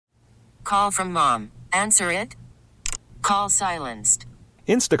Call from mom. Answer it. Call silenced.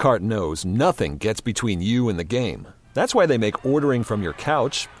 Instacart knows nothing gets between you and the game. That's why they make ordering from your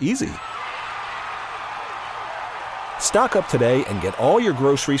couch easy. Stock up today and get all your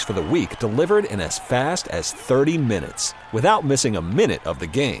groceries for the week delivered in as fast as 30 minutes without missing a minute of the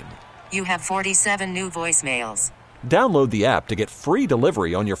game. You have 47 new voicemails. Download the app to get free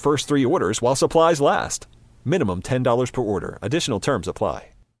delivery on your first 3 orders while supplies last. Minimum $10 per order. Additional terms apply.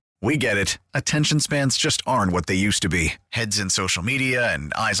 We get it. Attention spans just aren't what they used to be. Heads in social media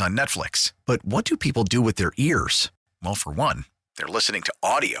and eyes on Netflix. But what do people do with their ears? Well, for one, they're listening to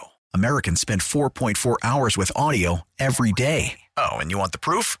audio. Americans spend 4.4 hours with audio every day. Oh, and you want the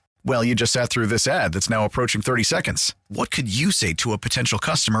proof? Well, you just sat through this ad that's now approaching 30 seconds. What could you say to a potential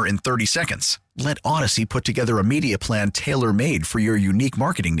customer in 30 seconds? Let Odyssey put together a media plan tailor-made for your unique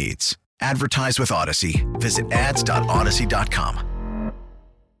marketing needs. Advertise with Odyssey. Visit ads.odyssey.com.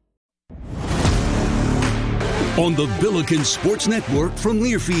 On the Billikens Sports Network from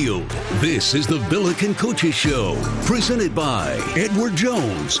Learfield, this is the Billiken Coaches Show, presented by Edward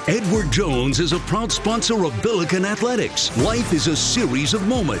Jones. Edward Jones is a proud sponsor of Billiken Athletics. Life is a series of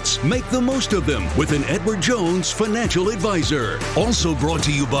moments. Make the most of them with an Edward Jones financial advisor. Also brought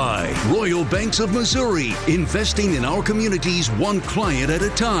to you by Royal Banks of Missouri, investing in our communities one client at a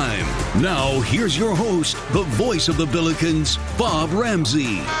time. Now, here's your host, the voice of the Billikens, Bob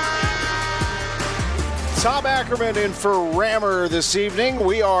Ramsey. Tom Ackerman in for Rammer this evening.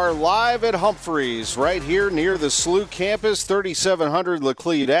 We are live at Humphreys, right here near the SLU campus, 3700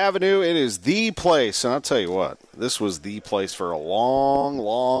 Laclede Avenue. It is the place, and I'll tell you what, this was the place for a long,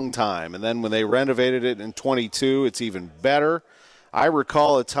 long time. And then when they renovated it in 22, it's even better. I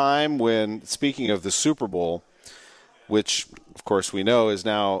recall a time when, speaking of the Super Bowl, which, of course, we know is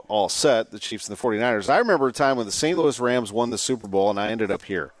now all set, the Chiefs and the 49ers. I remember a time when the St. Louis Rams won the Super Bowl, and I ended up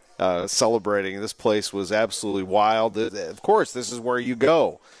here. Celebrating. This place was absolutely wild. Of course, this is where you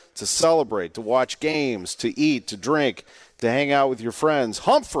go to celebrate, to watch games, to eat, to drink, to hang out with your friends.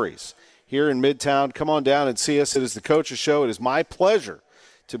 Humphreys here in Midtown. Come on down and see us. It is the Coach's Show. It is my pleasure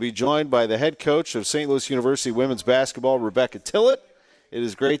to be joined by the head coach of St. Louis University women's basketball, Rebecca Tillett. It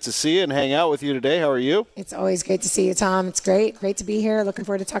is great to see you and hang out with you today. How are you? It's always great to see you, Tom. It's great. Great to be here. Looking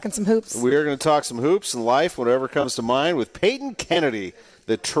forward to talking some hoops. We are going to talk some hoops and life, whatever comes to mind, with Peyton Kennedy,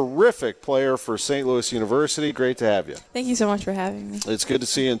 the terrific player for St. Louis University. Great to have you. Thank you so much for having me. It's good to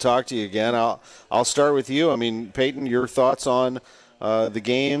see you and talk to you again. I'll start with you. I mean, Peyton, your thoughts on the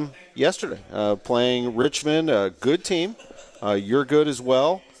game yesterday, playing Richmond, a good team. You're good as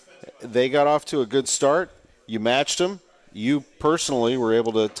well. They got off to a good start. You matched them. You personally were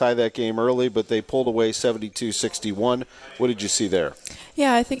able to tie that game early, but they pulled away 72-61. What did you see there?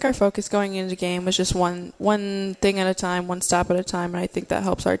 Yeah, I think our focus going into the game was just one thing at a time, one stop at a time, and I think that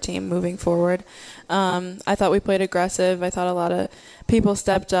helps our team moving forward. I thought we played aggressive. I thought a lot of people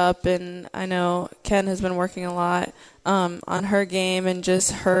stepped up, and I know Ken has been working a lot on her game, and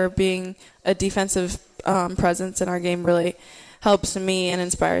just her being a defensive presence in our game really helps me and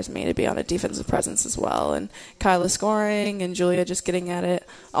inspires me to be on a defensive presence as well. And Kyla scoring and Julia just getting at it.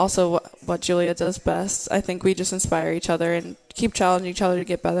 Also what Julia does best. I think we just inspire each other and keep challenging each other to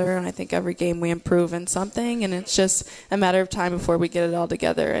get better. And I think every game we improve in something. And it's just a matter of time before we get it all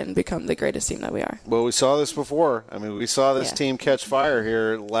together and become the greatest team that we are. Well, we saw this before. I mean, we saw this team catch fire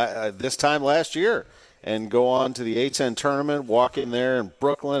here this time last year and go on to the A-10 tournament, walk in there in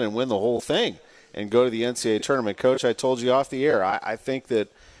Brooklyn and win the whole thing and go to the NCAA tournament. Coach, I told you off the air, I think that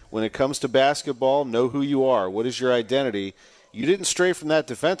when it comes to basketball, know who you are. What is your identity? You didn't stray from that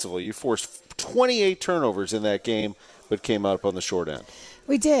defensively. You forced 28 turnovers in that game, but came out on the short end.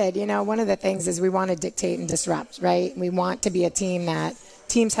 We did. You know, one of the things is we want to dictate and disrupt, right? We want to be a team that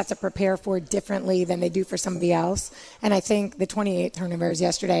teams have to prepare for differently than they do for somebody else. And I think the 28 turnovers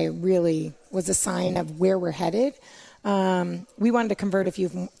yesterday really was a sign of where we're headed. We wanted to convert a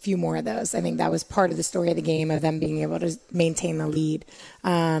few more of those. I think that was part of the story of the game, of them being able to maintain the lead.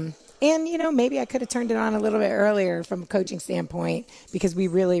 And, you know, maybe I could have turned it on a little bit earlier from a coaching standpoint, because we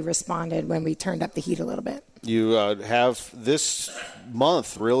really responded when we turned up the heat a little bit. You have this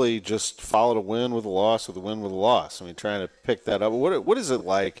month really just followed a win with a loss with a win with a loss. I mean, trying to pick that up. What is it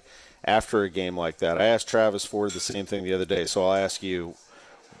like after a game like that? I asked Travis Ford the same thing the other day, so I'll ask you.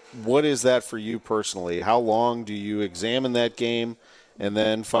 What is that for you personally? How long do you examine that game and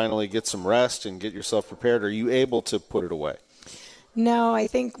then finally get some rest and get yourself prepared? Are you able to put it away? No, I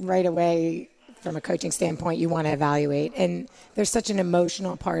think right away from a coaching standpoint, you want to evaluate. And there's such an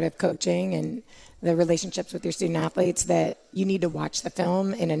emotional part of coaching and the relationships with your student athletes that you need to watch the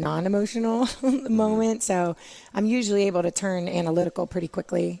film in a non-emotional moment. So I'm usually able to turn analytical pretty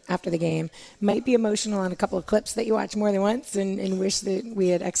quickly after the game. Might be emotional on a couple of clips that you watch more than once and wish that we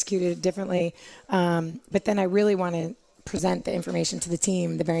had executed it differently. But then I really want to present the information to the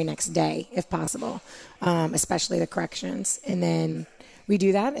team the very next day, if possible, especially the corrections. And then we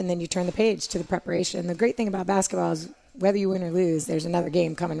do that, and then you turn the page to the preparation. The great thing about basketball is whether you win or lose, there's another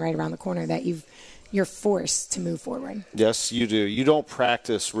game coming right around the corner that you're forced to move forward. Yes, you do. You don't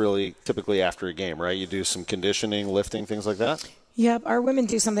practice really typically after a game, right? You do some conditioning, lifting, things like that? Yep. Our women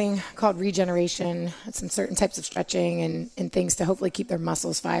do something called regeneration. It's some certain types of stretching and things to hopefully keep their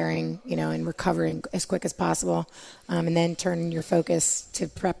muscles firing, and recovering as quick as possible, and then turn your focus to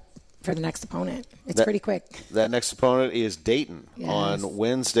prep for the next opponent. It's pretty quick. That next opponent is Dayton on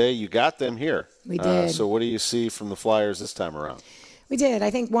Wednesday. You got them here. We did. So what do you see from the Flyers this time around? We did. I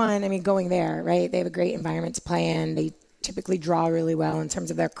think going there, right? They have a great environment to play in. They typically draw really well in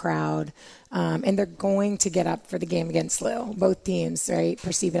terms of their crowd. And they're going to get up for the game against SLU. Both teams, right,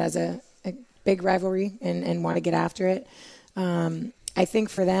 perceive it as a big rivalry and want to get after it. I think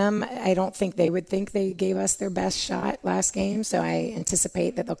for them, I don't think they would think they gave us their best shot last game. So I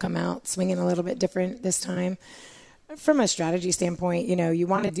anticipate that they'll come out swinging a little bit different this time. From a strategy standpoint, you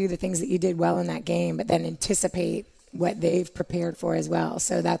want to do the things that you did well in that game, but then anticipate what they've prepared for as well.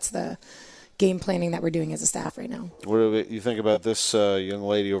 So that's the game planning that we're doing as a staff right now. What do you think about this young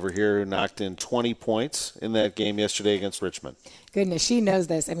lady over here who knocked in 20 points in that game yesterday against Richmond? Goodness, she knows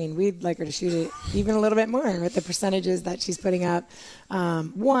this. I mean, we'd like her to shoot it even a little bit more with the percentages that she's putting up.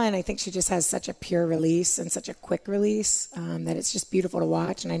 One, I think she just has such a pure release and such a quick release that it's just beautiful to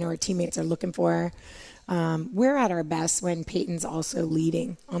watch, and I know her teammates are looking for her. We're at our best when Peyton's also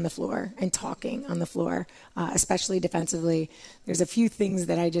leading on the floor and talking on the floor, especially defensively. There's a few things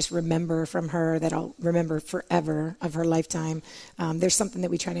that I just remember from her that I'll remember forever of her lifetime. There's something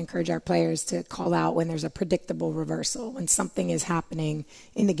that we try to encourage our players to call out when there's a predictable reversal, when something is happening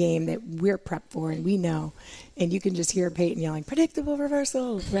in the game that we're prepped for and we know. And you can just hear Peyton yelling, predictable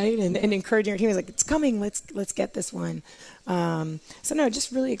reversal, right? And encouraging her team. He's like, it's coming. Let's get this one. So, no,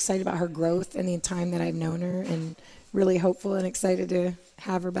 just really excited about her growth and the time that I've known her, and really hopeful and excited to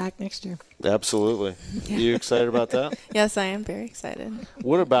have her back next year. Absolutely. Yeah. You excited about that? Yes, I am very excited.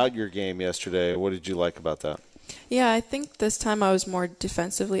 What about your game yesterday? What did you like about that? Yeah, I think this time I was more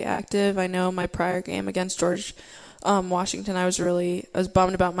defensively active. I know my prior game against George Washington, I was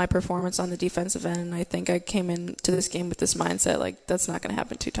bummed about my performance on the defensive end, and I think I came into this game with this mindset, like, that's not going to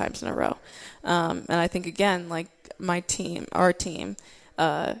happen 2 times in a row. And I think, again, like, our team,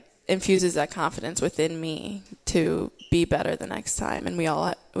 infuses that confidence within me to be better the next time, and we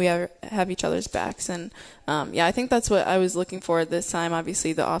have each other's backs. And, I think that's what I was looking for this time,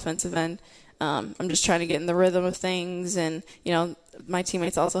 obviously the offensive end. I'm just trying to get in the rhythm of things, and, my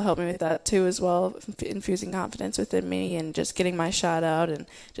teammates also helped me with that too as well, infusing confidence within me and just getting my shot out and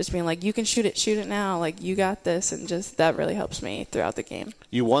just being like, you can shoot it now, like, you got this, and just that really helps me throughout the game.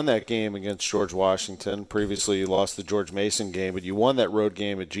 You won that game against George Washington. Previously you lost the George Mason game, but you won that road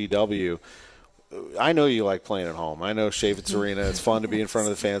game at GW. I know you like playing at home. I know Chaffetz Arena, it's fun to be in front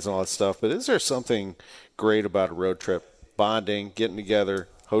of the fans and all that stuff, but is there something great about a road trip? Bonding, getting together,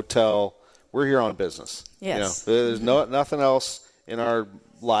 hotel. We're here on business. Yes. There's nothing else in our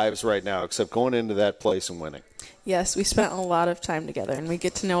lives right now except going into that place and winning. Yes, we spent a lot of time together, and we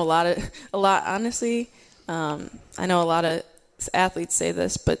get to know a lot. Honestly, I know a lot of athletes say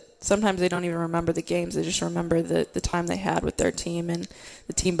this, but sometimes they don't even remember the games. They just remember the time they had with their team and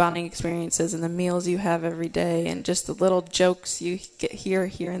the team bonding experiences and the meals you have every day and just the little jokes you get here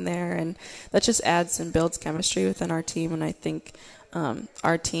and there. And that just adds and builds chemistry within our team, and I think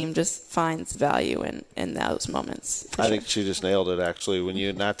our team just finds value in those moments. I think she just nailed it,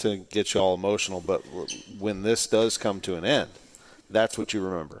 actually. Not to get you all emotional, but when this does come to an end, that's what you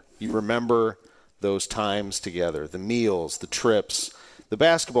remember. You remember those times together, the meals, the trips, the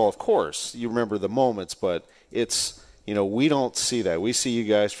basketball, of course. You remember the moments, but it's, we don't see that. We see you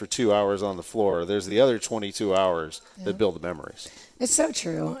guys for 2 hours on the floor. There's the other 22 hours that build the memories. It's so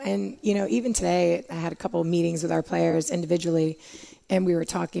true. And, even today I had a couple of meetings with our players individually, and we were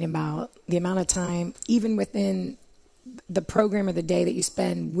talking about the amount of time, even within the program of the day that you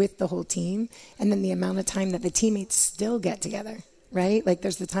spend with the whole team, and then the amount of time that the teammates still get together, right? Like,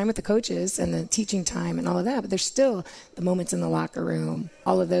 there's the time with the coaches and the teaching time and all of that, but there's still the moments in the locker room,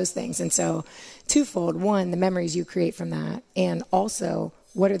 all of those things. And so twofold: one, the memories you create from that, and also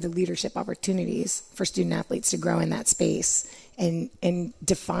what are the leadership opportunities for student athletes to grow in that space and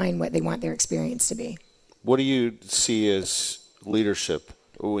define what they want their experience to be. What do you see as leadership?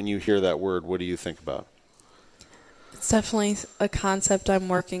 When you hear that word, what do you think about? It's definitely a concept I'm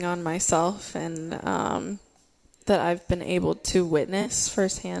working on myself, and that I've been able to witness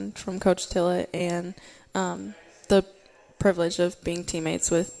firsthand from Coach Tillett, and the privilege of being teammates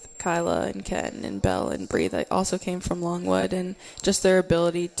with Kyla and Ken and Belle and Bree that also came from Longwood, and just their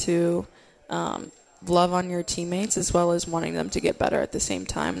ability to love on your teammates as well as wanting them to get better at the same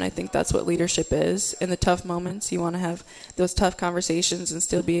time. And I think that's what leadership is. In the tough moments, you want to have those tough conversations and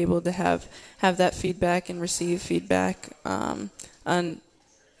still be able to have that feedback and receive feedback. And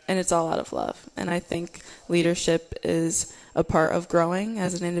it's all out of love. And I think leadership is a part of growing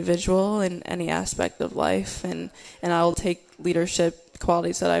as an individual in any aspect of life. And I'll take leadership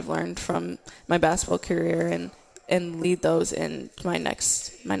qualities that I've learned from my basketball career and lead those in my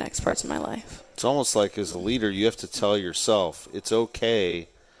next parts of my life. It's almost like as a leader, you have to tell yourself it's okay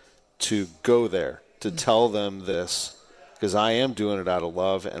to go there, to tell them this, because I am doing it out of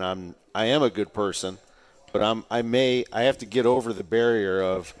love, and I am a good person, but I have to get over the barrier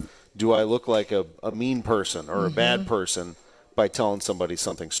of, do I look like a mean person or a bad person by telling somebody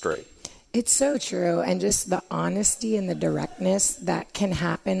something straight? It's so true. And just the honesty and the directness that can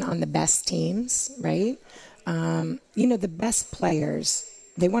happen on the best teams, right? The best players,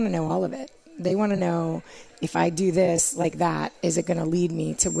 they want to know all of it. They want to know, if I do this like that, is it going to lead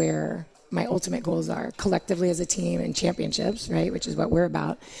me to where my ultimate goals are collectively as a team and championships, right? Which is what we're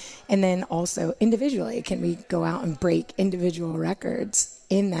about. And then also individually, can we go out and break individual records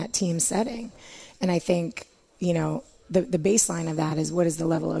in that team setting? And I think, the baseline of that is, what is the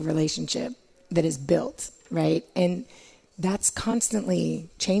level of relationship that is built, right? And that's constantly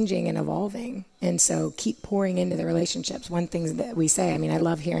changing and evolving. And so keep pouring into the relationships. One thing that we say, I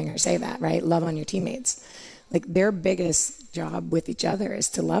love hearing her say that, right? Love on your teammates. Like, their biggest job with each other is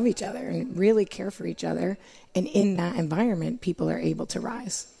to love each other and really care for each other. And in that environment, people are able to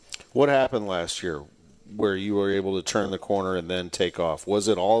rise. What happened last year where you were able to turn the corner and then take off? Was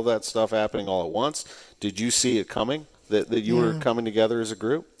it all that stuff happening all at once? Did you see it coming, that you were coming together as a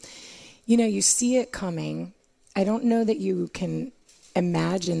group? You see it coming. I don't know that you can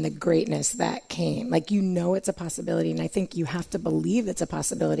imagine the greatness that came. Like, it's a possibility, and I think you have to believe it's a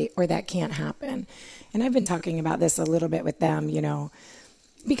possibility or that can't happen. And I've been talking about this a little bit with them,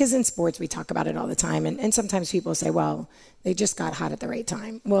 because in sports we talk about it all the time. And sometimes people say, well, they just got hot at the right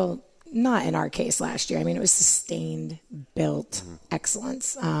time. Well, not in our case last year. It was sustained, built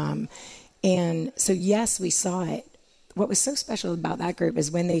excellence. And so, yes, we saw it. What was so special about that group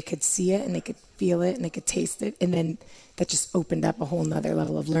is when they could see it and they could feel it and they could taste it, and then that just opened up a whole nother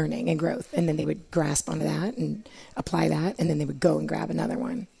level of learning and growth. And then they would grasp onto that and apply that, and then they would go and grab another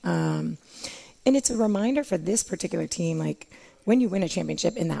one. And it's a reminder for this particular team, like, when you win a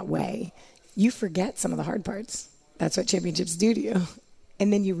championship in that way, you forget some of the hard parts. That's what championships do to you.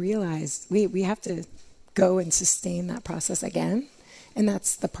 And then you realize we have to go and sustain that process again. And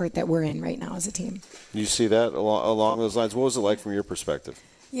that's the part that we're in right now as a team. You see that along those lines? What was it like from your perspective?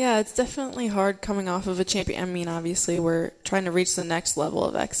 Yeah, it's definitely hard coming off of a champion. Obviously, we're trying to reach the next level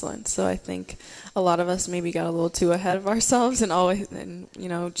of excellence. So I think a lot of us maybe got a little too ahead of ourselves,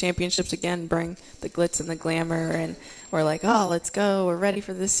 and championships again bring the glitz and the glamour, and we're like, oh, let's go, we're ready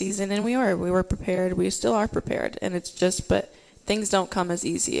for this season, and we were prepared. We still are prepared, and it's just, but things don't come as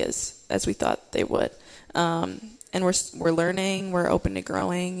easy as we thought they would. And we're learning, we're open to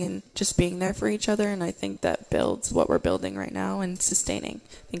growing and just being there for each other. And I think that builds what we're building right now and sustaining.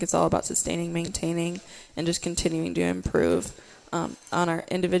 I think it's all about sustaining, maintaining, and just continuing to improve on our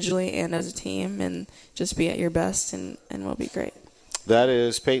individually and as a team, and just be at your best, and we'll be great. That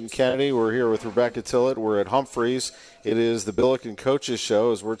is Peyton Kennedy. We're here with Rebecca Tillett. We're at Humphreys. It is the Billiken Coaches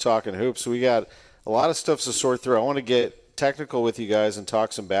Show as we're talking hoops. We got a lot of stuff to sort through. I want to get technical with you guys and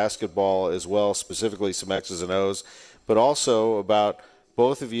talk some basketball as well, specifically some X's and O's, but also about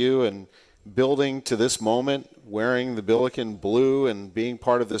both of you and building to this moment, wearing the Billiken blue and being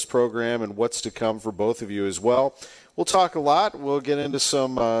part of this program and what's to come for both of you as well. We'll talk a lot. We'll get into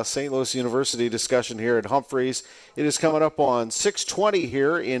some St. Louis University discussion here at Humphreys. It is coming up on 6:20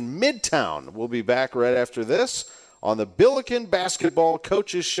 here in Midtown. We'll be back right after this on the Billiken Basketball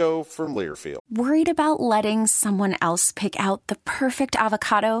Coaches Show from Learfield. Worried about letting someone else pick out the perfect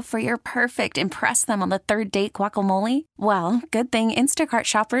avocado for your perfect impress them on the third date guacamole? Well, good thing Instacart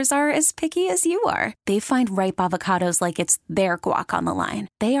shoppers are as picky as you are. They find ripe avocados like it's their guac on the line.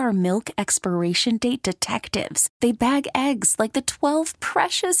 They are milk expiration date detectives. They bag eggs like the 12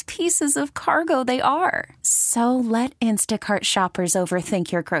 precious pieces of cargo they are. So let Instacart shoppers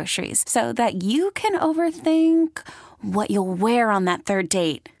overthink your groceries so that you can overthink what you'll wear on that third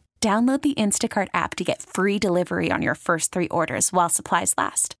date. Download the Instacart app to get free delivery on your first 3 orders while supplies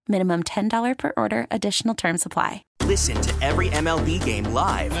last. Minimum $10 per order. Additional terms apply. Listen to every MLB game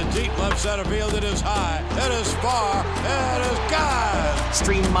live. In the deep left center field, it is high, it is far, it is gone.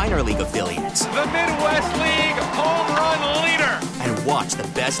 Stream minor league affiliates. The Midwest League home run leader. And watch the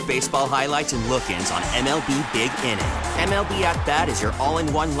best baseball highlights and look-ins on MLB Big Inning. MLB At Bat is your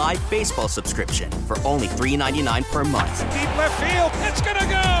all-in-one live baseball subscription for only $3.99 per month. Deep left field, it's gonna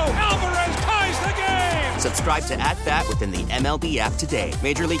go. Alvarez ties the game. Subscribe to At Bat within the MLB app today.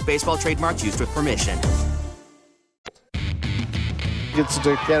 Major League Baseball trademarks used with permission. Gets it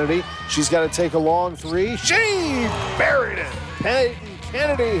to Kennedy. She's got to take a long 3. She buried it. Peyton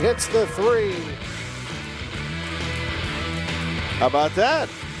Kennedy hits the 3. How about that?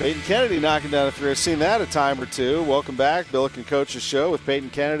 Peyton Kennedy knocking down a 3. I've seen that a time or two. Welcome back. Billiken Coaches Show with Peyton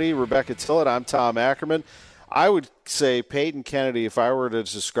Kennedy, Rebecca Tillett. I'm Tom Ackerman. I would say Peyton Kennedy, if I were to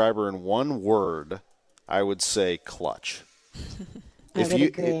describe her in one word, I would say clutch.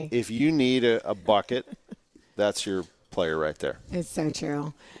 If you need a bucket, that's your player right there. It's so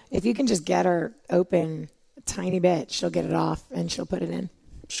true. If you can just get her open a tiny bit, she'll get it off and she'll put it in.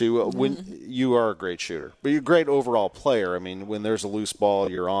 She will. When you are a great shooter, but you're a great overall player. I mean, when there's a loose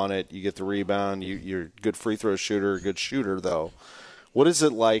ball, you're on it. You get the rebound. You're a good free throw shooter. A good shooter, though. What is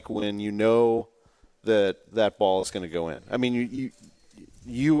it like when you know that ball is going to go in? I mean,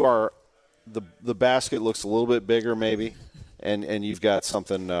 you are the basket looks a little bit bigger, maybe, and you've got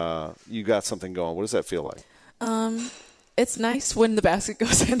something going. What does that feel like? It's nice when the basket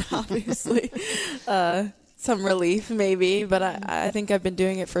goes in, obviously. Some relief maybe, but I think I've been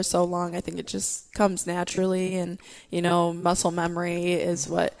doing it for so long. I think it just comes naturally, and muscle memory is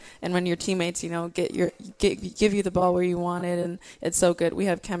what. And when your teammates, give you the ball where you want it, and it's so good. We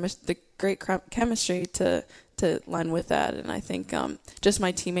have the great chemistry to line with that, and I think just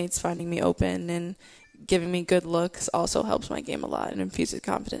my teammates finding me open and giving me good looks also helps my game a lot and infuses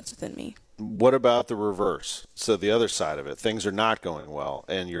confidence within me. What about the reverse? So the other side of it, things are not going well,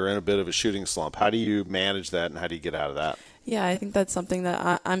 and you're in a bit of a shooting slump. How do you manage that, and how do you get out of that? Yeah, I think that's something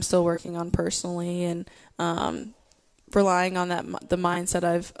that I'm still working on personally, and relying on the mindset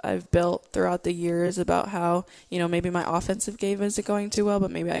I've built throughout the years about how maybe my offensive game isn't going too well, but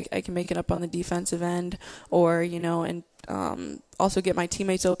maybe I can make it up on the defensive end, or and also get my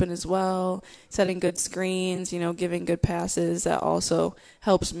teammates open as well, setting good screens, giving good passes. That also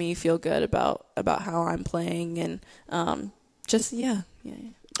helps me feel good about how I'm playing, and I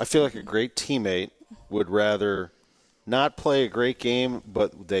feel like a great teammate would rather not play a great game,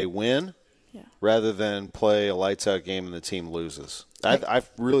 but they win, rather than play a lights-out game and the team loses. I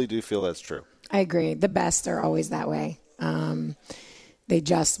really do feel that's true. I agree. The best are always that way. They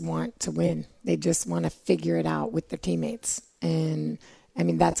just want to win. They just want to figure it out with their teammates. And, I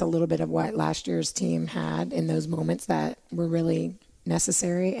mean, that's a little bit of what last year's team had in those moments that were really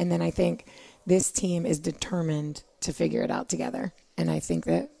necessary. And then I think this team is determined to figure it out together. And I think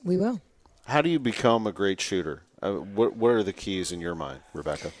that we will. How do you become a great shooter? What are the keys in your mind,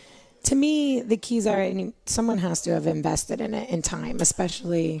 Rebecca? To me, the keys are, someone has to have invested in it in time,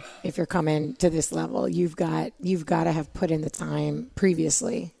 especially if you're coming to this level. You've got to have put in the time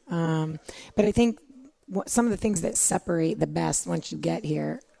previously. But I think some of the things that separate the best once you get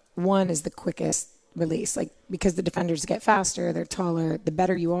here, one is the quickest release, because the defenders get faster, they're taller, the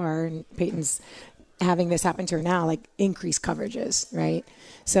better you are, and Peyton's having this happen to her now, increased coverages, right?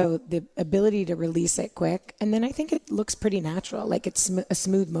 So the ability to release it quick, and then I think it looks pretty natural, it's a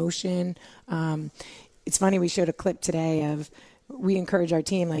smooth motion. It's funny, we showed a clip today of, we encourage our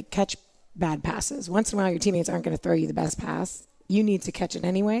team, catch bad passes. Once in a while, your teammates aren't going to throw you the best pass. You need to catch it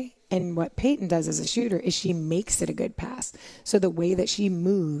anyway. And what Peyton does as a shooter is she makes it a good pass. So the way that she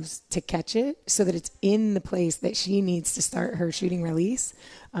moves to catch it so that it's in the place that she needs to start her shooting release,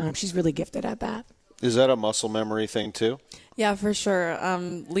 she's really gifted at that. Is that a muscle memory thing too? Yeah, for sure.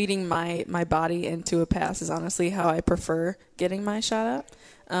 Leading my body into a pass is honestly how I prefer getting my shot up.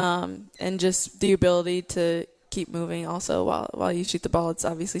 And just the ability to keep moving also while you shoot the ball. It's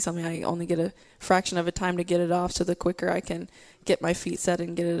obviously something I only get a fraction of a time to get it off, so the quicker I can get my feet set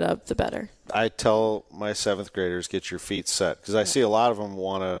and get it up, the better. I tell my 7th graders, get your feet set, because I see a lot of them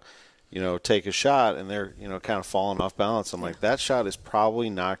want to take a shot, and they're, kind of falling off balance. I'm like, that shot is probably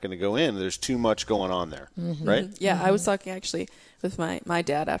not going to go in. There's too much going on there, right? Yeah, I was talking actually with my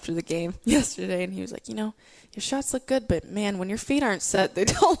dad after the game yesterday, and he was like, your shots look good, but, man, when your feet aren't set, they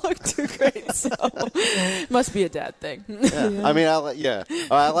don't look too great. So must be a dad thing. Yeah. I mean,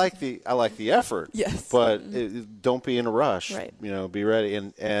 I like the effort. Yes. But don't be in a rush. Right. Be ready.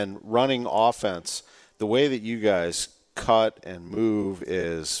 And running offense, the way that you guys cut and move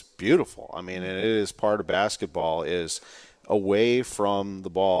is beautiful. I mean, and it is part of basketball is away from the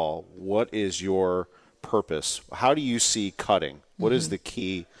ball. What is your purpose? How do you see cutting? What is the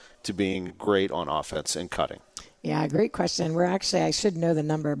key to being great on offense and cutting? Yeah, great question. We're actually, I should know the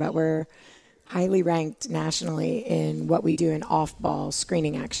number, but we're highly ranked nationally in what we do in off-ball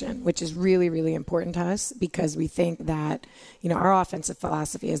screening action, which is really, really important to us because we think that, our offensive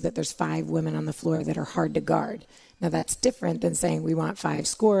philosophy is that there's 5 women on the floor that are hard to guard. Now, that's different than saying we want 5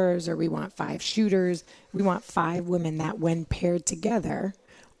 scorers or we want 5 shooters. We want 5 women that, when paired together,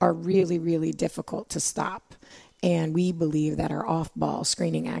 are really, really difficult to stop. And we believe that our off-ball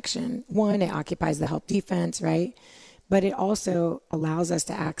screening action, one, it occupies the help defense, right? But it also allows us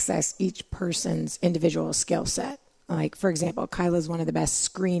to access each person's individual skill set. Like, for example, Kyla's one of the best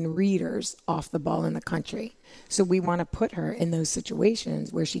screen readers off the ball in the country. So we want to put her in those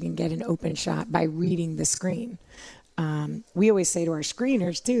situations where she can get an open shot by reading the screen. We always say to our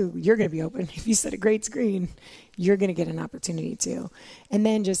screeners, too, you're going to be open. If you set a great screen, you're going to get an opportunity, too. And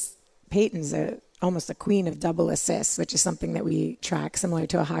then just Peyton's almost a queen of double assists, which is something that we track similar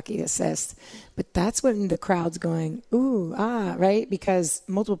to a hockey assist. But that's when the crowd's going, ooh, right? Because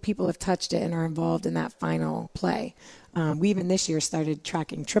multiple people have touched it and are involved in that final play. We even this year started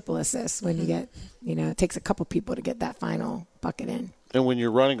tracking triple assists when you get, it takes a couple people to get that final bucket in. And when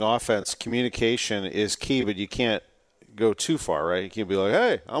you're running offense, communication is key, but you can't go too far, right? You can't be like,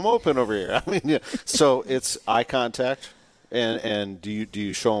 hey, I'm open over here. I mean, yeah. So it's eye contact. And do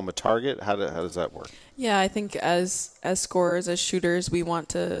you show them a target? How does that work? Yeah, I think as scorers, as shooters, we want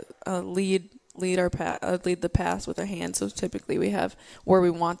to lead the pass with our hands. So typically we have where we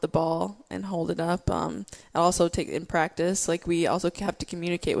want the ball and hold it up. And also take in practice, like we also have to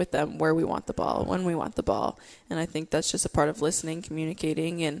communicate with them where we want the ball, when we want the ball. And I think that's just a part of listening,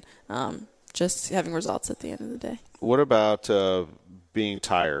 communicating, and just having results at the end of the day. What about being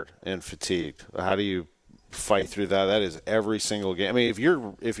tired and fatigued? How do you fight through that? That is every single game. I mean,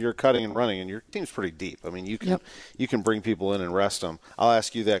 if you're cutting and running and your team's pretty deep, I mean, you can bring people in and rest them. I'll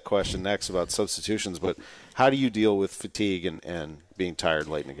ask you that question next about substitutions, but how do you deal with fatigue and being tired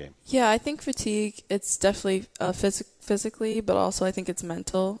late in the game? Yeah, I think fatigue, it's definitely physically, but also I think it's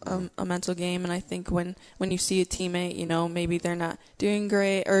mental, a mental game. And I think when you see a teammate, maybe they're not doing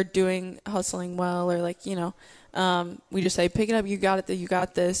great or hustling well, or we just say, pick it up, you got it, you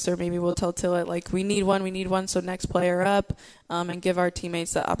got this, or maybe we'll tell Tillett, we need one, so next player up, and give our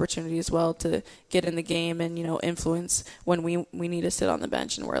teammates that opportunity as well to get in the game and, influence when we need to sit on the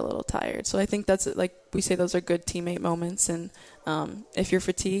bench and we're a little tired. So I think that's, we say, those are good teammate moments, and if you're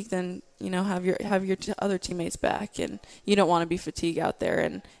fatigued, then, have your other teammates back, and you don't want to be fatigued out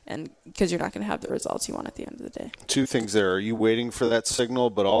there, and because you're not going to have the results you want at the end of the day. 2 things there. Are you waiting for that signal?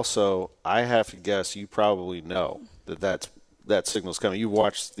 But also, I have to guess you probably know that signal's coming. You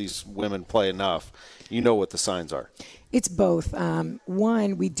watch these women play enough. You know what the signs are. It's both.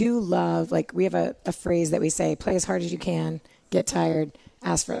 One, we do love, we have a phrase that we say, play as hard as you can, get tired,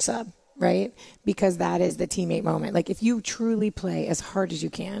 ask for a sub. Right? Because that is the teammate moment. If you truly play as hard as you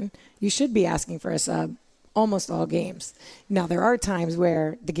can, you should be asking for a sub almost all games. Now, there are times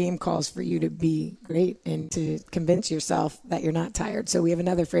where the game calls for you to be great and to convince yourself that you're not tired. So we have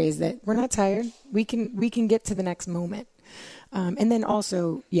another phrase that we're not tired. We can get to the next moment. And then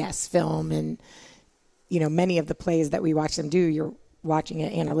also, yes, film and, many of the plays that we watch them do, you're watching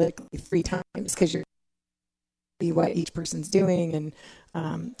it analytically 3 times because you're see what each person's doing.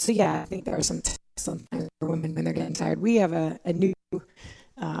 And so, yeah, I think there are sometimes for women when they're getting tired. We have a new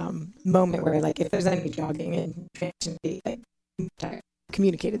moment where, if there's any jogging and transition,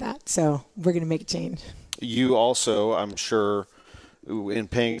 communicated that. So we're going to make a change. You also, I'm sure, in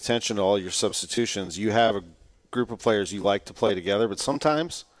paying attention to all your substitutions, you have a group of players you like to play together, but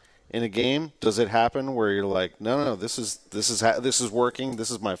sometimes in a game, does it happen where you're like, no, this is working.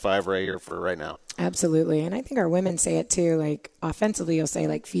 This is my 5 right here for right now? Absolutely. And I think our women say it too. Offensively, you'll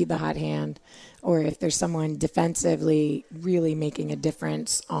say feed the hot hand, or if there's someone defensively really making a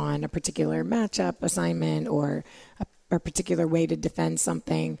difference on a particular matchup assignment or a particular way to defend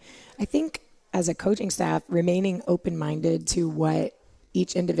something. I think as a coaching staff, remaining open-minded to what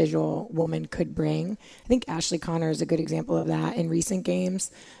each individual woman could bring. I think Ashley Connor is a good example of that in recent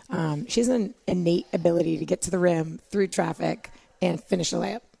games. She has an innate ability to get to the rim through traffic and finish a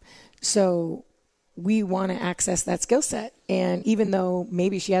layup. So we want to access that skill set. And even though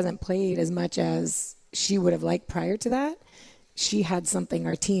maybe she hasn't played as much as she would have liked prior to that, she had something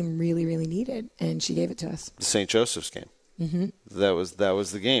our team really, really needed, and she gave it to us. The St. Joseph's game. Mm-hmm. That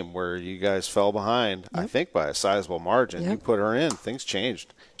was the game where you guys fell behind, I think by a sizable margin. Yep. You put her in, things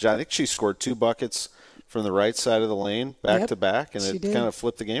changed. I think she scored 2 buckets from the right side of the lane back to back, and it did. kind of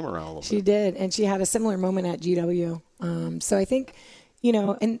flipped the game around a little bit. She did, and she had a similar moment at GW. So I think,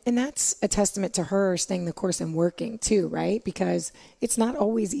 and that's a testament to her staying the course and working too, right? Because it's not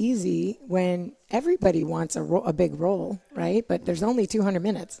always easy when everybody wants a big role, right? But there's only 200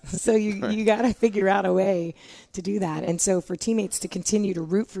 minutes. So you got to figure out a way to do that. And so for teammates to continue to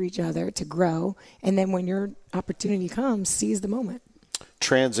root for each other, to grow, and then when your opportunity comes, seize the moment.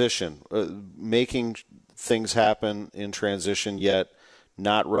 Transition, making things happen in transition, yet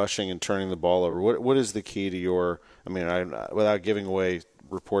not rushing and turning the ball over. What is the key to your, without giving away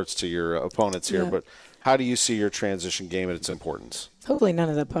reports to your opponents here, but how do you see your transition game and its importance? Hopefully none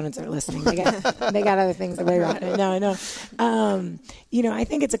of the opponents are listening. They got other things to worry about. No, I know. I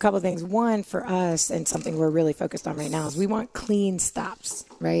think it's a couple of things. One, for us, and something we're really focused on right now, is we want clean stops,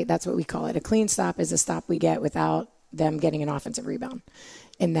 right? That's what we call it. A clean stop is a stop we get without them getting an offensive rebound.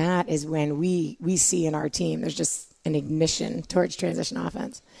 And that is when we see in our team there's just an ignition towards transition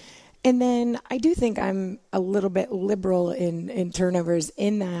offense. And then I do think I'm a little bit liberal in turnovers,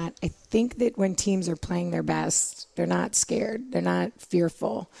 in that I think that when teams are playing their best, they're not scared. They're not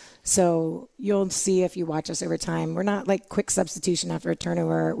fearful. So you'll see if you watch us over time, we're not like quick substitution after a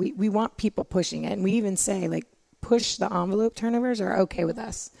turnover. We want people pushing it. And we even say, like, push the envelope turnovers are okay with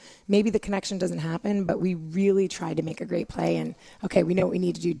us. Maybe the connection doesn't happen, but we really try to make a great play. And, okay, we know what we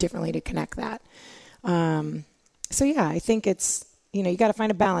need to do differently to connect that. I think it's, you got to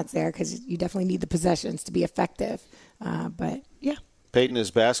find a balance there, because you definitely need the possessions to be effective. Peyton,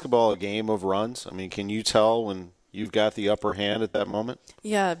 is basketball a game of runs? Can you tell when you've got the upper hand at that moment?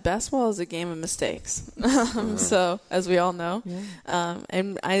 Yeah, basketball is a game of mistakes. So, as we all know. Yeah.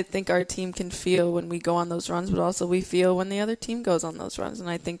 And I think our team can feel when we go on those runs, but also we feel when the other team goes on those runs. And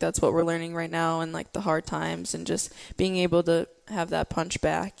I think that's what we're learning right now in, like, the hard times, and just being able to have that punch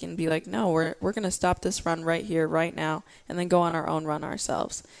back and be like, no, we're going to stop this run right here, right now, and then go on our own run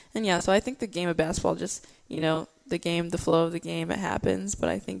ourselves. And, so I think the game of basketball just, the game, the flow of the game, it happens. But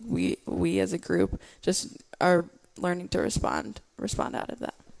I think we as a group just are learning to respond out of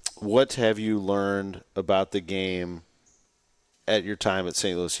that. What have you learned about the game at your time at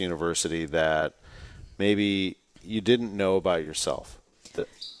St. Louis University that maybe you didn't know about yourself?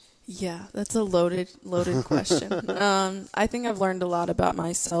 Yeah, that's a loaded question. I think I've learned a lot about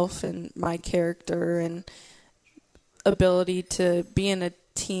myself and my character and ability to be in a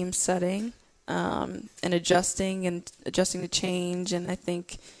team setting, and adjusting to change. And I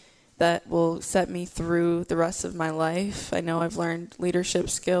think that will set me through the rest of my life. I know I've learned leadership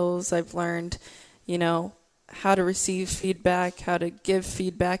skills. I've learned, how to receive feedback, how to give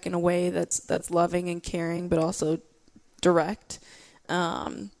feedback in a way that's loving and caring, but also direct.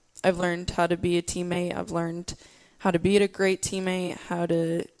 I've learned how to be a teammate. I've learned how to be a great teammate, how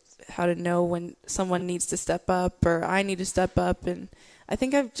to know when someone needs to step up or I need to step up. And I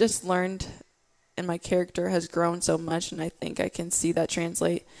think I've just learned, and my character has grown so much, and I think I can see that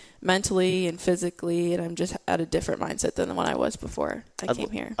translate mentally and physically, and I'm just at a different mindset than when I was before I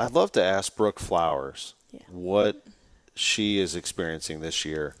came here. I'd love to ask Brooke Flowers what she is experiencing this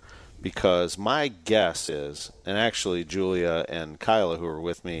year, because my guess is, and actually Julia and Kyla, who were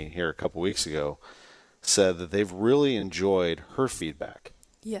with me here a couple weeks ago, said that they've really enjoyed her feedback.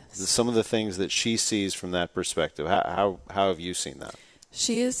 Yes. Some of the things that she sees from that perspective. How have you seen that?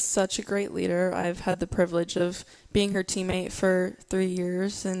 She is such a great leader. I've had the privilege of being her teammate for 3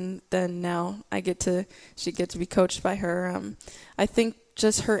 years, and then now she gets to be coached by her. I think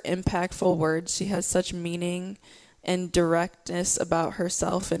just her impactful words. She has such meaning and directness about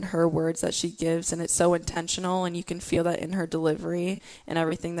herself and her words that she gives, and it's so intentional, and you can feel that in her delivery and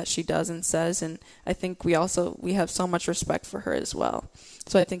everything that she does and says. And I think we have so much respect for her as well.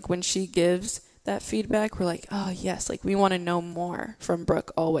 So I think when she gives that feedback, we're like, oh yes, like we want to know more from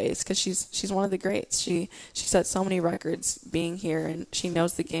Brooke always, because she's one of the greats. She set so many records being here, and she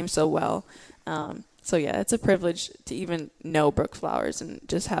knows the game so well. So yeah, it's a privilege to even know Brooke Flowers and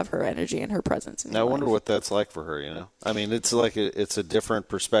just have her energy and her presence in your I wonder life. what that's like for her, It's like it's a different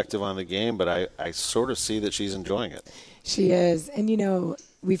perspective on the game, but I sort of see that she's enjoying it. She is. And,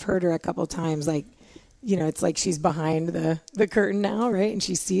 we've heard her a couple times, like, it's like she's behind the curtain now, right? And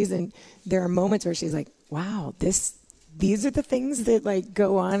she sees, and there are moments where she's like, wow, these are the things that, like,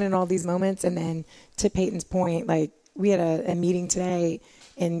 go on in all these moments. And then to Peyton's point, like, we had a meeting today,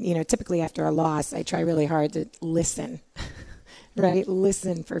 and, typically after a loss, I try really hard to listen, right?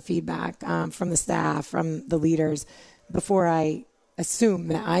 Listen for feedback from the staff, from the leaders, before I assume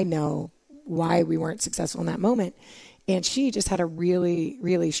that I know why we weren't successful in that moment. And she just had a really,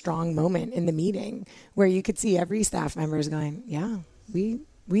 really strong moment in the meeting where you could see every staff member is going, yeah, we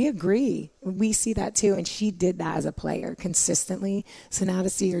we agree. We see that too. And she did that as a player consistently. So now to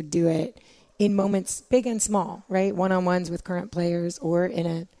see her do it in moments big and small, right? One-on-ones with current players or in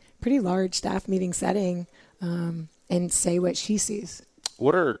a pretty large staff meeting setting, and say what she sees.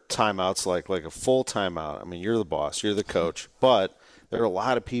 What are timeouts like a full timeout? I mean, you're the boss, you're the coach, but there are a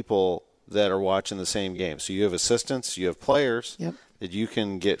lot of people that are watching the same game. So you have assistants, you have players that you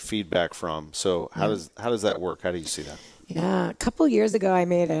can get feedback from. So how does that work? How do you see that? Yeah, a couple years ago, I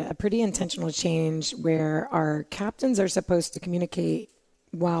made a pretty intentional change where our captains are supposed to communicate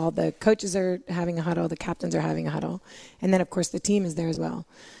while the coaches are having a huddle, the captains are having a huddle. And then, of course, the team is there as well.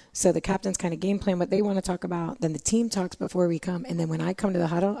 So the captains kind of game plan what they want to talk about. Then the team talks before we come. And then when I come to the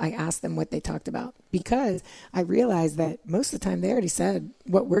huddle, I ask them what they talked about. Because I realize that most of the time they already said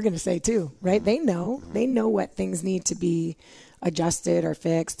what we're going to say too, right? They know what things need to be adjusted or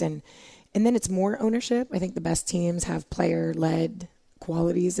fixed. And then it's more ownership. I think the best teams have player-led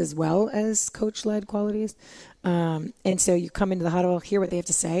qualities as well as coach-led qualities. And so you come into the huddle, hear what they have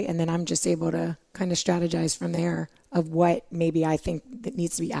to say, and then I'm just able to kind of strategize from there of what maybe I think that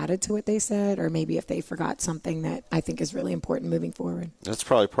needs to be added to what they said, or maybe if they forgot something that I think is really important moving forward. That's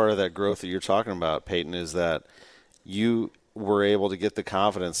probably part of that growth that you're talking about, Peyton, is that you were able to get the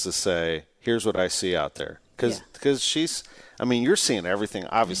confidence to say, here's what I see out there. Because she's – I mean, you're seeing everything.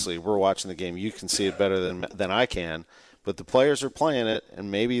 Obviously, we're watching the game. You can see it better than I can. But the players are playing it, and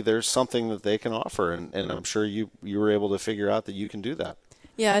maybe there's something that they can offer. And I'm sure you were able to figure out that you can do that.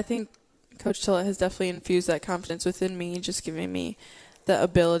 Yeah, I think Coach Tillett has definitely infused that confidence within me, just giving me the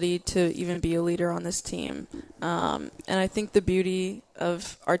ability to even be a leader on this team. And I think the beauty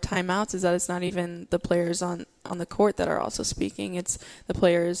of our timeouts is that it's not even the players on the court that are also speaking. It's the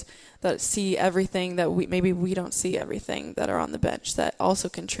players that see everything that we don't see everything that are on the bench that also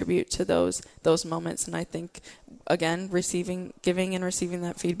contribute to those moments. And I think, again, giving and receiving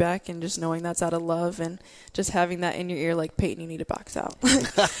that feedback and just knowing that's out of love and just having that in your ear like, Peyton, you need to box out.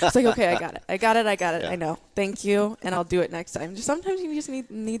 It's like, okay, I got it. Yeah. I know. Thank you. And I'll do it next time. Sometimes you just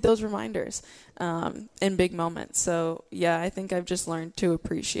need those reminders in big moments. So, yeah, I think I've just learned to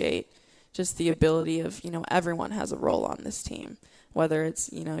appreciate just the ability of, everyone has a role on this team, whether it's,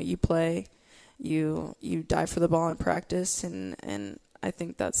 you play, you dive for the ball in practice. And I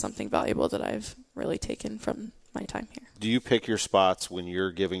think that's something valuable that I've really taken from my time here. Do you pick your spots when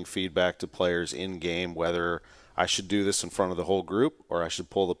you're giving feedback to players in game, whether I should do this in front of the whole group or I should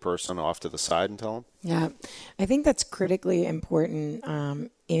pull the person off to the side and tell them? Yeah, I think that's critically important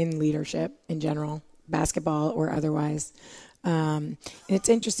in leadership in general, basketball or otherwise. And it's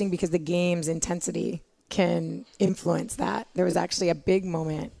interesting because the game's intensity can influence that. There was actually a big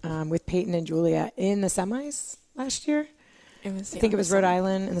moment with Peyton and Julia in the semis last year. I think it was Rhode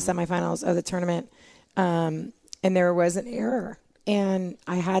Island in the semifinals of the tournament. And there was an error. And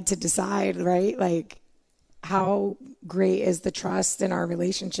I had to decide, right, like how great is the trust in our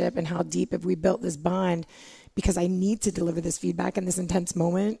relationship and how deep have we built this bond, because I need to deliver this feedback in this intense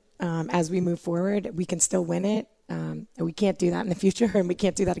moment as we move forward. We can still win it. And we can't do that in the future, and we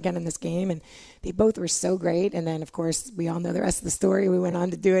can't do that again in this game. And they both were so great. And then, of course, we all know the rest of the story. We went on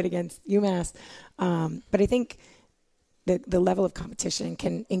to do it against UMass. But I think the level of competition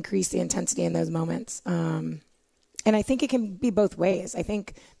can increase the intensity in those moments. And I think it can be both ways. I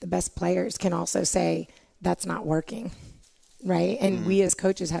think the best players can also say, that's not working, right? And we as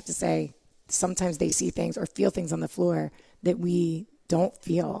coaches have to say, sometimes they see things or feel things on the floor that we don't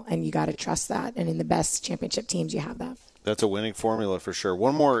feel, and you got to trust that. And in the best championship teams, you have that. That's a winning formula for sure.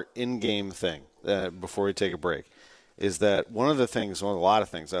 One more in-game thing before we take a break is that a lot of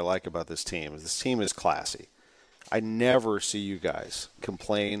things I like about this team is classy. I never see you guys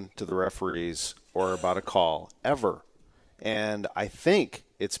complain to the referees or about a call ever. And I think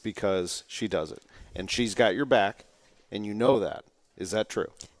it's because she does it. And she's got your back, and you know that. Is that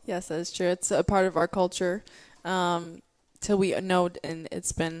true? Yes, that is true. It's a part of our culture. Till we know, and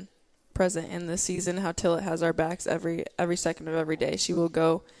it's been present in the season, how Tillett has our backs every second of every day. She would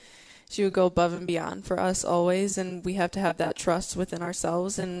go above and beyond for us always, and we have to have that trust within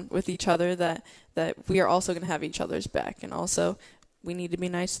ourselves and with each other that we are also going to have each other's back. And also, we need to be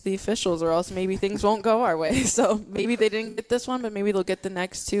nice to the officials, or else maybe things won't go our way. So maybe they didn't get this one, but maybe they'll get the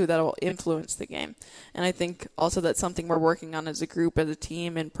next two that will influence the game. And I think also that's something we're working on as a group, as a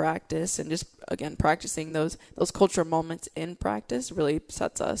team, in practice, and just, again, practicing those cultural moments in practice really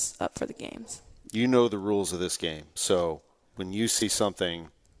sets us up for the games. You know the rules of this game. So when you see something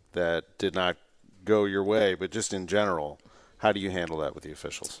that did not go your way, but just in general, how do you handle that with the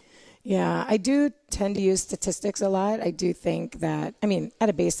officials? Yeah, I do tend to use statistics a lot. I do think that, at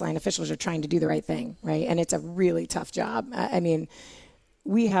a baseline, officials are trying to do the right thing, right? And it's a really tough job.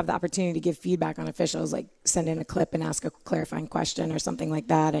 we have the opportunity to give feedback on officials, like send in a clip and ask a clarifying question or something like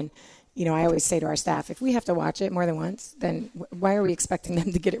that. And, I always say to our staff, if we have to watch it more than once, then why are we expecting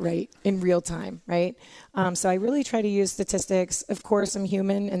them to get it right in real time, right? So I really try to use statistics. Of course, I'm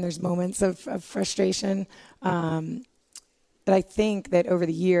human, and there's moments of frustration. But I think that over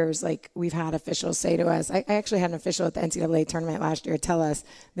the years, like, we've had officials say to us, I actually had an official at the NCAA tournament last year tell us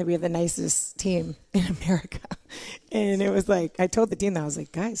that we have the nicest team in America. And it was like, I told the team that, I was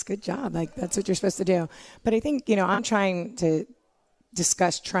like, guys, good job. Like, that's what you're supposed to do. But I think, I'm trying to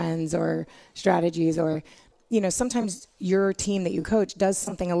discuss trends or strategies, or, sometimes your team that you coach does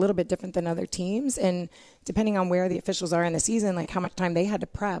something a little bit different than other teams. And depending on where the officials are in the season, like how much time they had to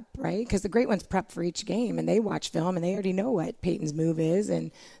prep, right? Because the great ones prep for each game, and they watch film, and they already know what Peyton's move is.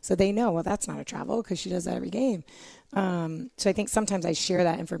 And so they know, well, that's not a travel because she does that every game. So I think sometimes I share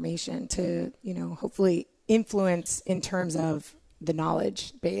that information to, hopefully influence in terms of the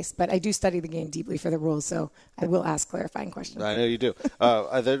knowledge base, but I do study the game deeply for the rules, so I will ask clarifying questions. I know you do.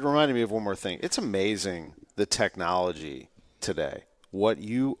 That reminded me of one more thing. It's amazing, the technology today, what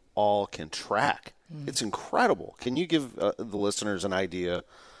you all can track. It's incredible. Can you give the listeners an idea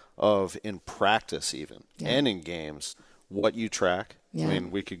of, in practice even, and in games, what you track? I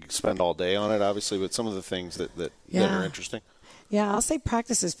mean, we could spend all day on it, obviously, but some of the things that are interesting. Yeah, I'll say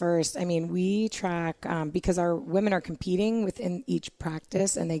practices first. I mean, we track because our women are competing within each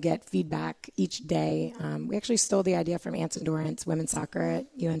practice, and they get feedback each day. We actually stole the idea from Ants Endurance, women's soccer at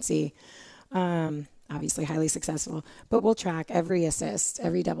UNC. Obviously highly successful, but we'll track every assist,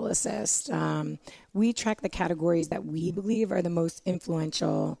 every double assist. We track the categories that we believe are the most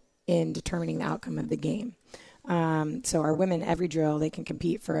influential in determining the outcome of the game. So our women, every drill, they can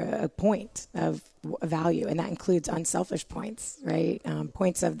compete for a point of value, and that includes unselfish points, right?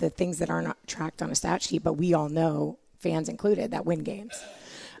 Points of the things that are not tracked on a stat sheet, but we all know, fans included, that win games.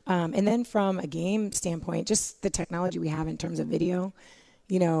 And then from a game standpoint, just the technology we have in terms of video,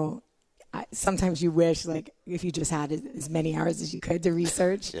 sometimes you wish, like, if you just had as many hours as you could to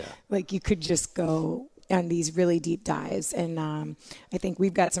research, like, you could just go on these really deep dives. And I think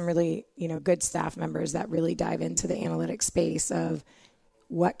we've got some really, good staff members that really dive into the analytics space of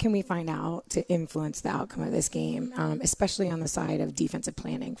what can we find out to influence the outcome of this game, especially on the side of defensive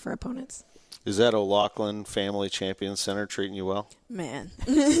planning for opponents. Is that O'Loughlin Family Champion Center treating you well? Man,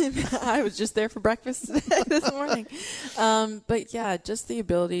 I was just there for breakfast this morning. But yeah, just the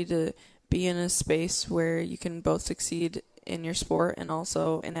ability to be in a space where you can both succeed in your sport and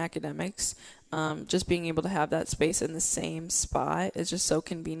also in academics. Just being able to have that space in the same spot is just so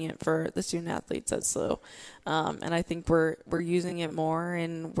convenient for the student athletes at SLU. And I think we're using it more,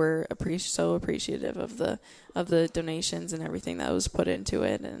 and we're so appreciative of the donations and everything that was put into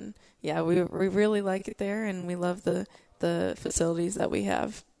it. And yeah, we really like it there, and we love the facilities that we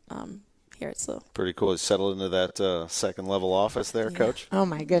have here at SLU. Pretty cool. You settled into that second level office there, Coach? Oh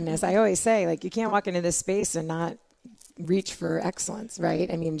my goodness. I always say, like, you can't walk into this space and not reach for excellence,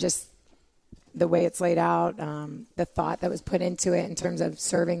 right? I mean, just the way it's laid out, the thought that was put into it in terms of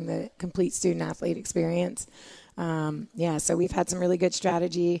serving the complete student-athlete experience. So we've had some really good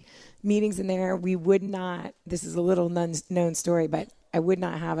strategy meetings in there. We would not, this is a little known story, but I would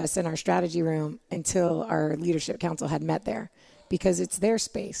not have us in our strategy room until our leadership council had met there, because it's their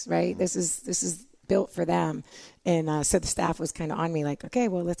space, right? This is built for them. And so the staff was kind of on me like, okay,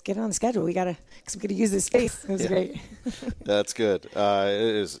 well, let's get it on the schedule. We got to use this space. It was great. That's good. It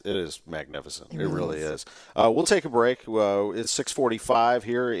is magnificent. It really is. We'll take a break. It's 6:45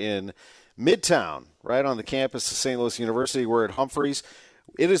 here in Midtown, right on the campus of St. Louis University. We're at Humphreys.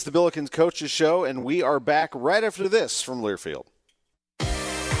 It is the Billikens Coaches Show, and we are back right after this from Learfield.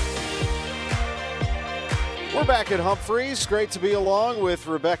 We're back at Humphreys. Great to be along with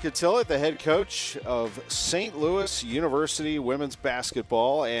Rebecca Tillett, the head coach of St. Louis University women's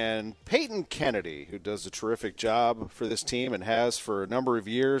basketball, and Peyton Kennedy, who does a terrific job for this team and has for a number of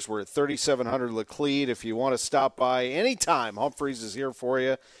years. We're at 3700 Laclede. If you want to stop by anytime, Humphreys is here for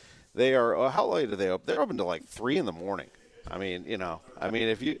you. They are, how late are they open? They're open till like 3 in the morning. I mean,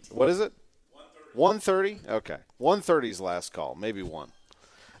 if you, what is it? 1:30? Okay. 1:30 is last call, maybe 1.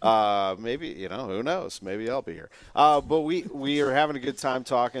 Maybe, who knows? Maybe I'll be here. But we are having a good time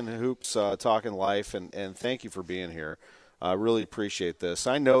talking hoops, talking life, and thank you for being here. I really appreciate this.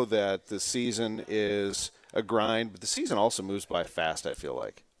 I know that the season is a grind, but the season also moves by fast, I feel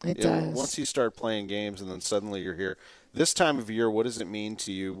like. It does. Once you start playing games and then suddenly you're here. This time of year, what does it mean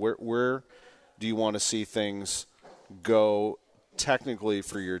to you? Where do you want to see things go technically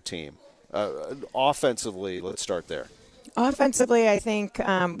for your team? Offensively, let's start there. Offensively, I think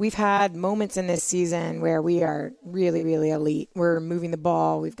we've had moments in this season where we are really, really elite. We're moving the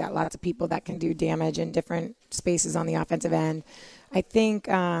ball. We've got lots of people that can do damage in different spaces on the offensive end. I think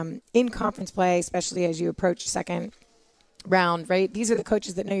in conference play, especially as you approach second round, right, these are the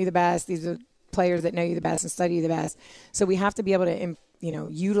coaches that know you the best. These are the players that know you the best and study you the best. So we have to be able to,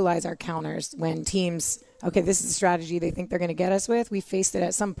 utilize our counters when teams, okay, this is the strategy they think they're going to get us with. We faced it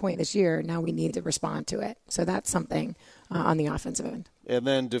at some point this year. Now we need to respond to it. So that's something on the offensive end. And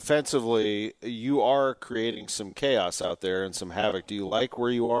then defensively, you are creating some chaos out there and some havoc. Do you like where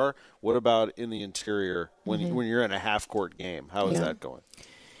you are? What about in the interior when you're in a half-court game? How is that going?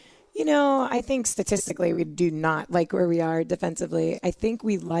 I think statistically we do not like where we are defensively. I think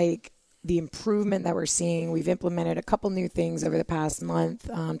we like the improvement that we're seeing. We've implemented a couple new things over the past month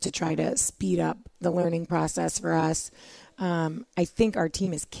to try to speed up the learning process for us. I think our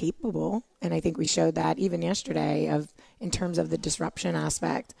team is capable, and I think we showed that even yesterday in terms of the disruption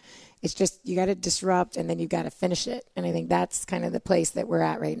aspect. It's just you got to disrupt, and then you got to finish it. And I think that's kind of the place that we're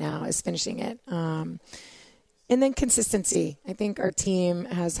at right now is finishing it. And then consistency. I think our team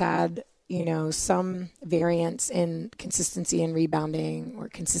has had some variance in consistency in rebounding or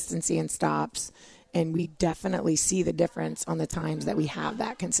consistency in stops. And we definitely see the difference on the times that we have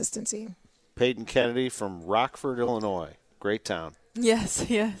that consistency. Peyton Kennedy from Rockford, Illinois. Great town. Yes.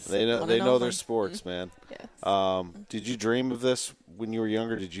 They know their sports, man. Yes. Did you dream of this when you were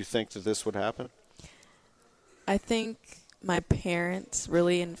younger? Did you think that this would happen? I think my parents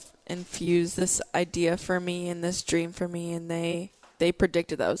really infused this idea for me and this dream for me, and they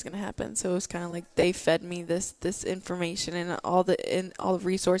predicted that was going to happen. So it was kind of like they fed me this information and all the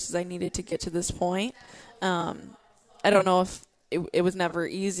resources I needed to get to this point. I don't know if it was never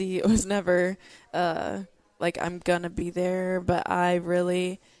easy. It was never like I'm going to be there, but I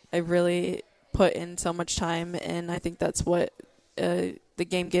really put in so much time, and I think that's what the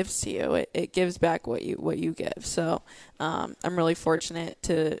game gives to you. It gives back what you give. So I'm really fortunate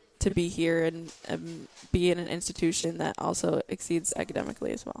to be here and be in an institution that also exceeds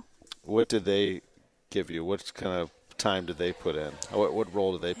academically as well. What did they give you? What kind of time did they put in? What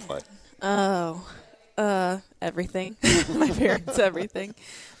role did they play? Everything. My parents, everything.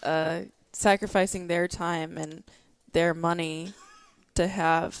 Sacrificing their time and their money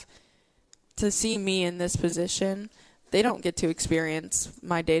to see me in this position. They don't get to experience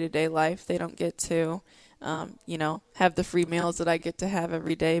my day-to-day life. They don't get to have the free meals that I get to have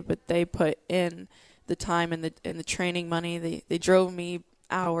every day, but they put in the time and the training money. They drove me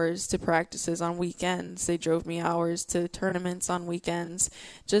hours to practices on weekends. They drove me hours to tournaments on weekends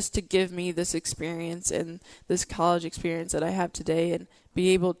just to give me this experience and this college experience that I have today, and be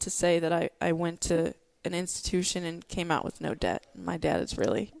able to say that I went to an institution and came out with no debt. My dad is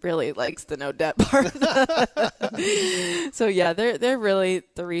really likes the no debt part. So yeah, they're really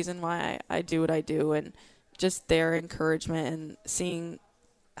the reason why I do what I do, and just their encouragement and seeing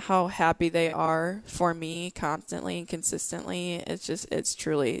how happy they are for me constantly and consistently. It's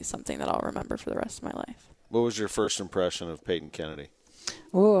truly something that I'll remember for the rest of my life. What was your first impression of Peyton Kennedy?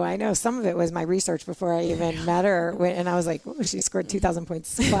 Oh, I know some of it was my research before I even met her. And I was like, oh, she scored 2,000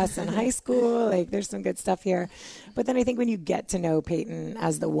 points plus in high school. Like, there's some good stuff here. But then I think when you get to know Peyton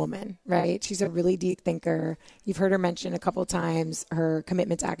as the woman, right, she's a really deep thinker. You've heard her mention a couple times her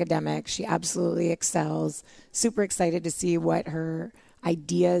commitment to academics. She absolutely excels. Super excited to see what her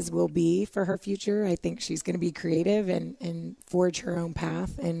ideas will be for her future. I think she's going to be creative and forge her own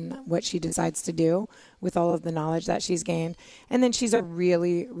path in what she decides to do with all of the knowledge that she's gained. And then she's a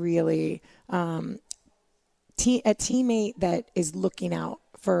really, really a teammate that is looking out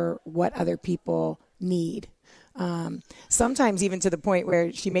for what other people need. Sometimes even to the point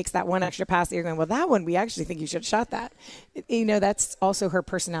where she makes that one extra pass that you're going, well, that one, we actually think you should have shot that. That's also her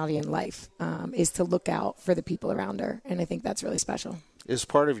personality in life, is to look out for the people around her. And I think that's really special. Is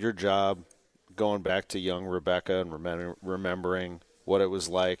part of your job going back to young Rebecca and remembering what it was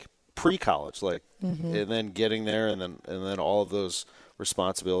like pre-college, and then getting there and then all of those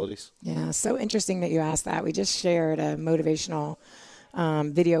responsibilities? Yeah, so interesting that you asked that. We just shared a motivational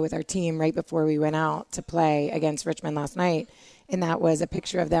video with our team right before we went out to play against Richmond last night. And that was a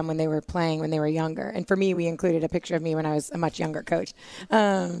picture of them when they were playing, when they were younger. And for me, we included a picture of me when I was a much younger coach.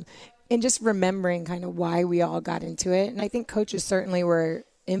 And just remembering kind of why we all got into it. And I think coaches certainly were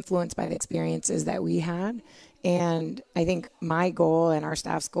influenced by the experiences that we had. And I think my goal and our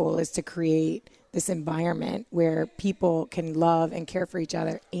staff's goal is to create this environment where people can love and care for each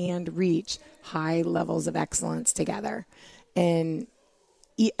other and reach high levels of excellence together. And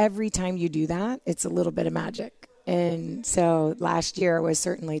every time you do that, it's a little bit of magic. And so last year was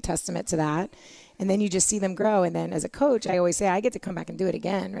certainly a testament to that. And then you just see them grow. And then as a coach, I always say I get to come back and do it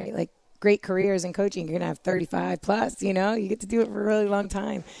again, right? Like great careers in coaching, you're going to have 35 plus, you get to do it for a really long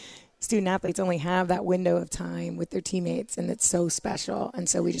time. Student athletes only have that window of time with their teammates, and it's so special. And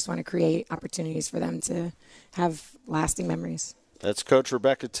so we just want to create opportunities for them to have lasting memories. That's Coach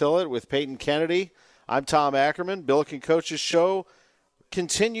Rebecca Tillett with Peyton Kennedy. I'm Tom Ackerman. Billiken Coaches Show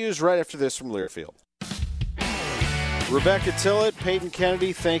continues right after this from Learfield. Rebecca Tillett, Peyton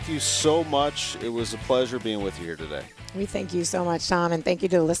Kennedy, thank you so much. It was a pleasure being with you here today. We thank you so much, Tom, and thank you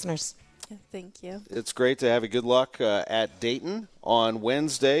to the listeners. Thank you. It's great to have you. Good luck at Dayton on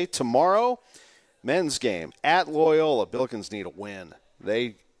Wednesday. Tomorrow, men's game at Loyola. Billikens need a win.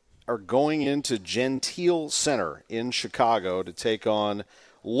 They are going into Gentile Center in Chicago to take on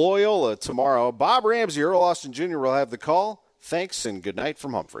Loyola tomorrow. Bob Ramsey, Earl Austin Jr. will have the call. Thanks and good night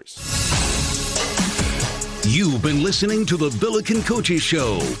from Humphreys. You've been listening to the Billiken Coaches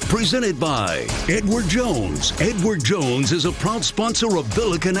Show, presented by Edward Jones. Edward Jones is a proud sponsor of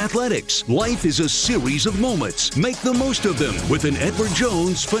Billiken Athletics. Life is a series of moments. Make the most of them with an Edward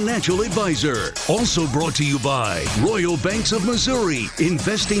Jones financial advisor. Also brought to you by Royal Banks of Missouri,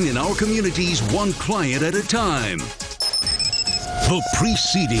 investing in our communities one client at a time. The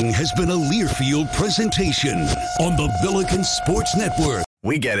preceding has been a Learfield presentation on the Billiken Sports Network.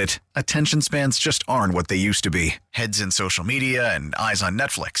 We get it. Attention spans just aren't what they used to be. Heads in social media and eyes on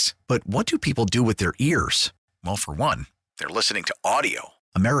Netflix. But what do people do with their ears? Well, for one, they're listening to audio.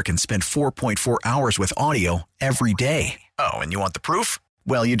 Americans spend 4.4 hours with audio every day. Oh, and you want the proof?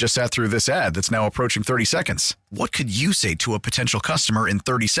 Well, you just sat through this ad that's now approaching 30 seconds. What could you say to a potential customer in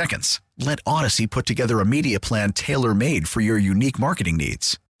 30 seconds? Let Odyssey put together a media plan tailor-made for your unique marketing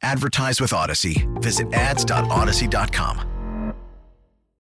needs. Advertise with Odyssey. Visit ads.odyssey.com.